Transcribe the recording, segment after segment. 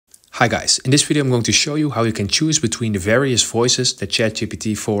Hi guys, in this video I'm going to show you how you can choose between the various voices that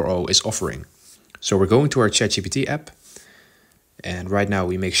ChatGPT 4.0 is offering. So we're going to our ChatGPT app, and right now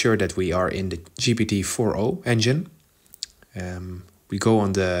we make sure that we are in the GPT 4.0 engine. We go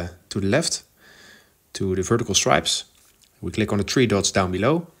to the left to the vertical stripes. We click on the three dots down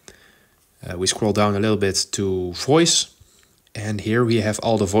below. We scroll down a little bit to voice, and here we have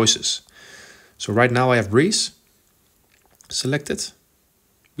all the voices. So right now I have Breeze selected.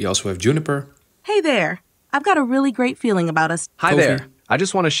 We also have Juniper. Hey there. I've got a really great feeling about us. Hi Kofi. there. I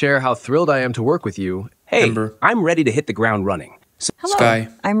just want to share how thrilled I am to work with you. Hey, Ember. I'm ready to hit the ground running. Hello. Sky.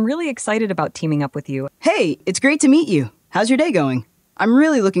 I'm really excited about teaming up with you. Hey, it's great to meet you. How's your day going? I'm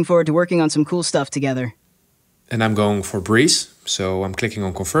really looking forward to working on some cool stuff together. And I'm going for Breeze, so I'm clicking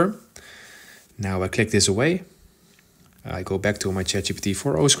on confirm. Now I click this away. I go back to my ChatGPT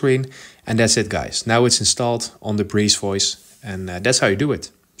 4.0 screen, and that's it guys. Now it's installed on the Breeze voice, and that's how you do it.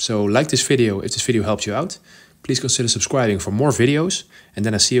 So like this video if this video helped you out. Please consider subscribing for more videos, and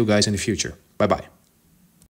then I'll see you guys in the future. Bye bye.